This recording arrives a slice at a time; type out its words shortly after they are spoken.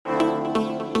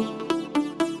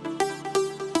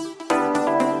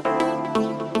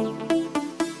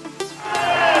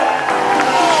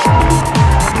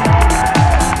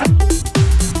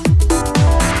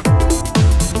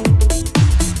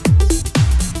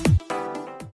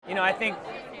You know, I think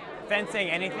fencing,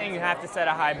 anything, you have to set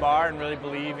a high bar and really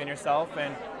believe in yourself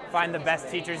and find the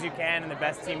best teachers you can and the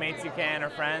best teammates you can or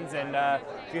friends, and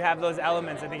if you have those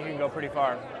elements, I think you can go pretty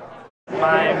far.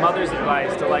 My mother's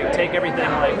advice to like take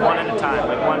everything like one at a time,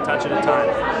 like one touch at a time.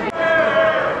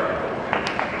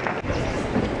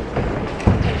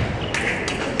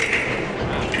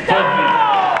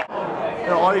 You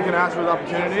know, all you can ask for is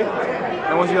opportunity,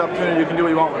 and once you get opportunity, you can do what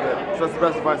you want with it. So that's the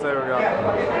best advice I ever got.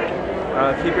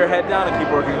 Keep your head down and keep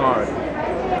working hard.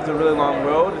 It's a really long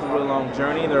road, it's a really long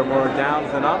journey. There are more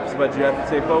downs than ups, but you have to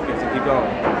stay focused and keep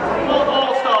going.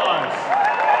 All-Stars!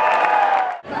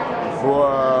 Il faut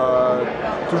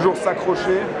toujours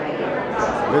s'accrocher,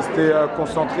 rester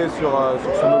concentré sur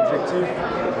son objectif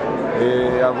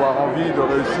et avoir envie de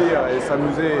réussir et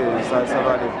s'amuser, et ça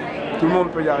va aller. Tout le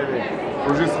monde peut y arriver, il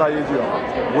faut juste travailler dur.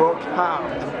 Work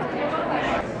hard!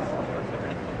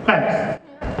 Thanks.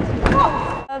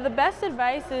 The best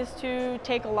advice is to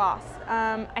take a loss.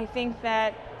 I think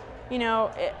that, you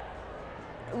know,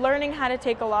 learning how to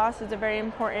take a loss is a very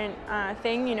important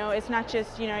thing. You know, it's not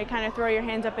just, you know, you kind of throw your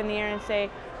hands up in the air and say,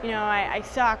 you know, I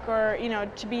suck, or, you know,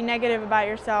 to be negative about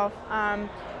yourself.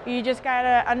 You just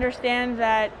gotta understand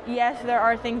that, yes, there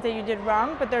are things that you did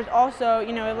wrong, but there's also,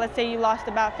 you know, let's say you lost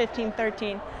about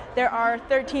 15-13. There are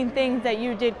 13 things that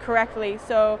you did correctly.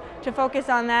 So to focus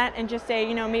on that and just say,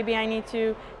 you know, maybe I need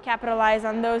to capitalize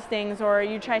on those things, or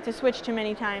you tried to switch too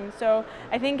many times. So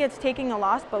I think it's taking a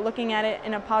loss, but looking at it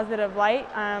in a positive light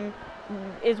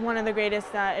is one of the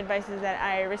greatest advices that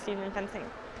I received in fencing.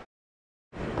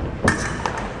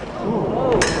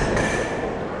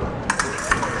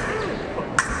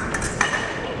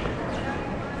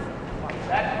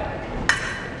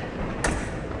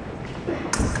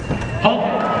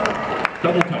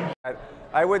 Double touch.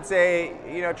 I would say,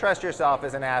 you know, trust yourself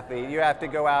as an athlete. You have to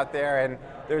go out there, and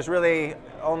there's really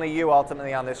only you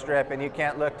ultimately on the strip, and you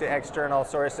can't look to external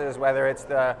sources, whether it's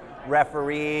the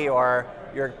referee or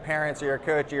your parents or your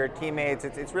coach or your teammates.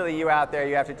 It's really you out there.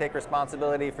 You have to take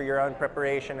responsibility for your own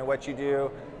preparation and what you do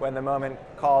when the moment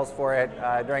calls for it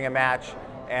during a match,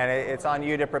 and it's on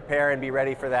you to prepare and be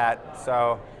ready for that.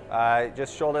 So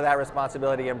just shoulder that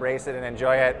responsibility, embrace it, and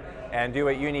enjoy it, and do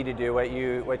what you need to do, what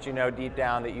you know deep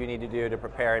down that you need to do to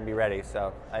prepare and be ready.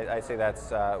 So I say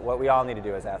that's what we all need to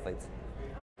do as athletes.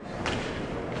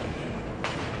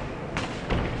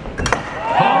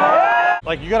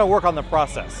 Like, you got to work on the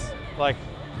process. Like,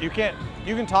 you can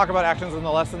talk about actions in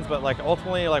the lessons, but like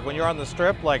ultimately, like when you're on the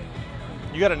strip, like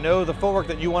you got to know the footwork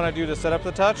that you want to do to set up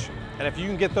the touch, and if you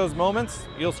can get those moments,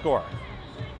 you'll score.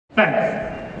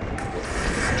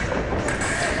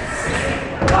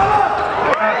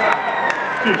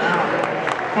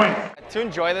 Thanks. To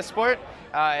enjoy the sport,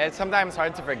 it's sometimes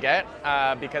hard to forget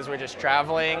because we're just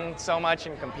traveling so much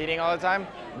and competing all the time.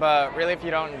 But really, if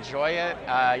you don't enjoy it,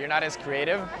 you're not as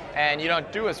creative and you don't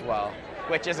do as well,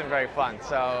 which isn't very fun.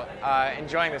 So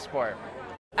enjoying the sport.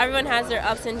 Everyone has their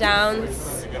ups and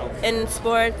downs in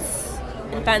sports,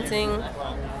 in fencing,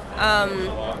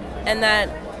 and that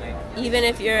even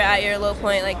if you're at your low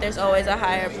point, like there's always a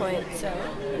higher point. So.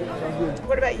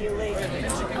 What about you, Lee?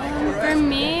 For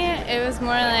me, it was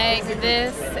more like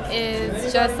this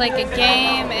is just like a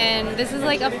game, and this is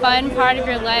like a fun part of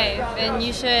your life, and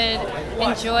you should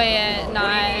enjoy it.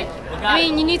 I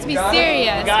mean, you need to be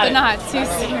serious, but not too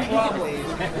serious.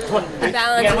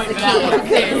 Balance is the key.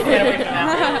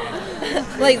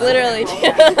 Like literally.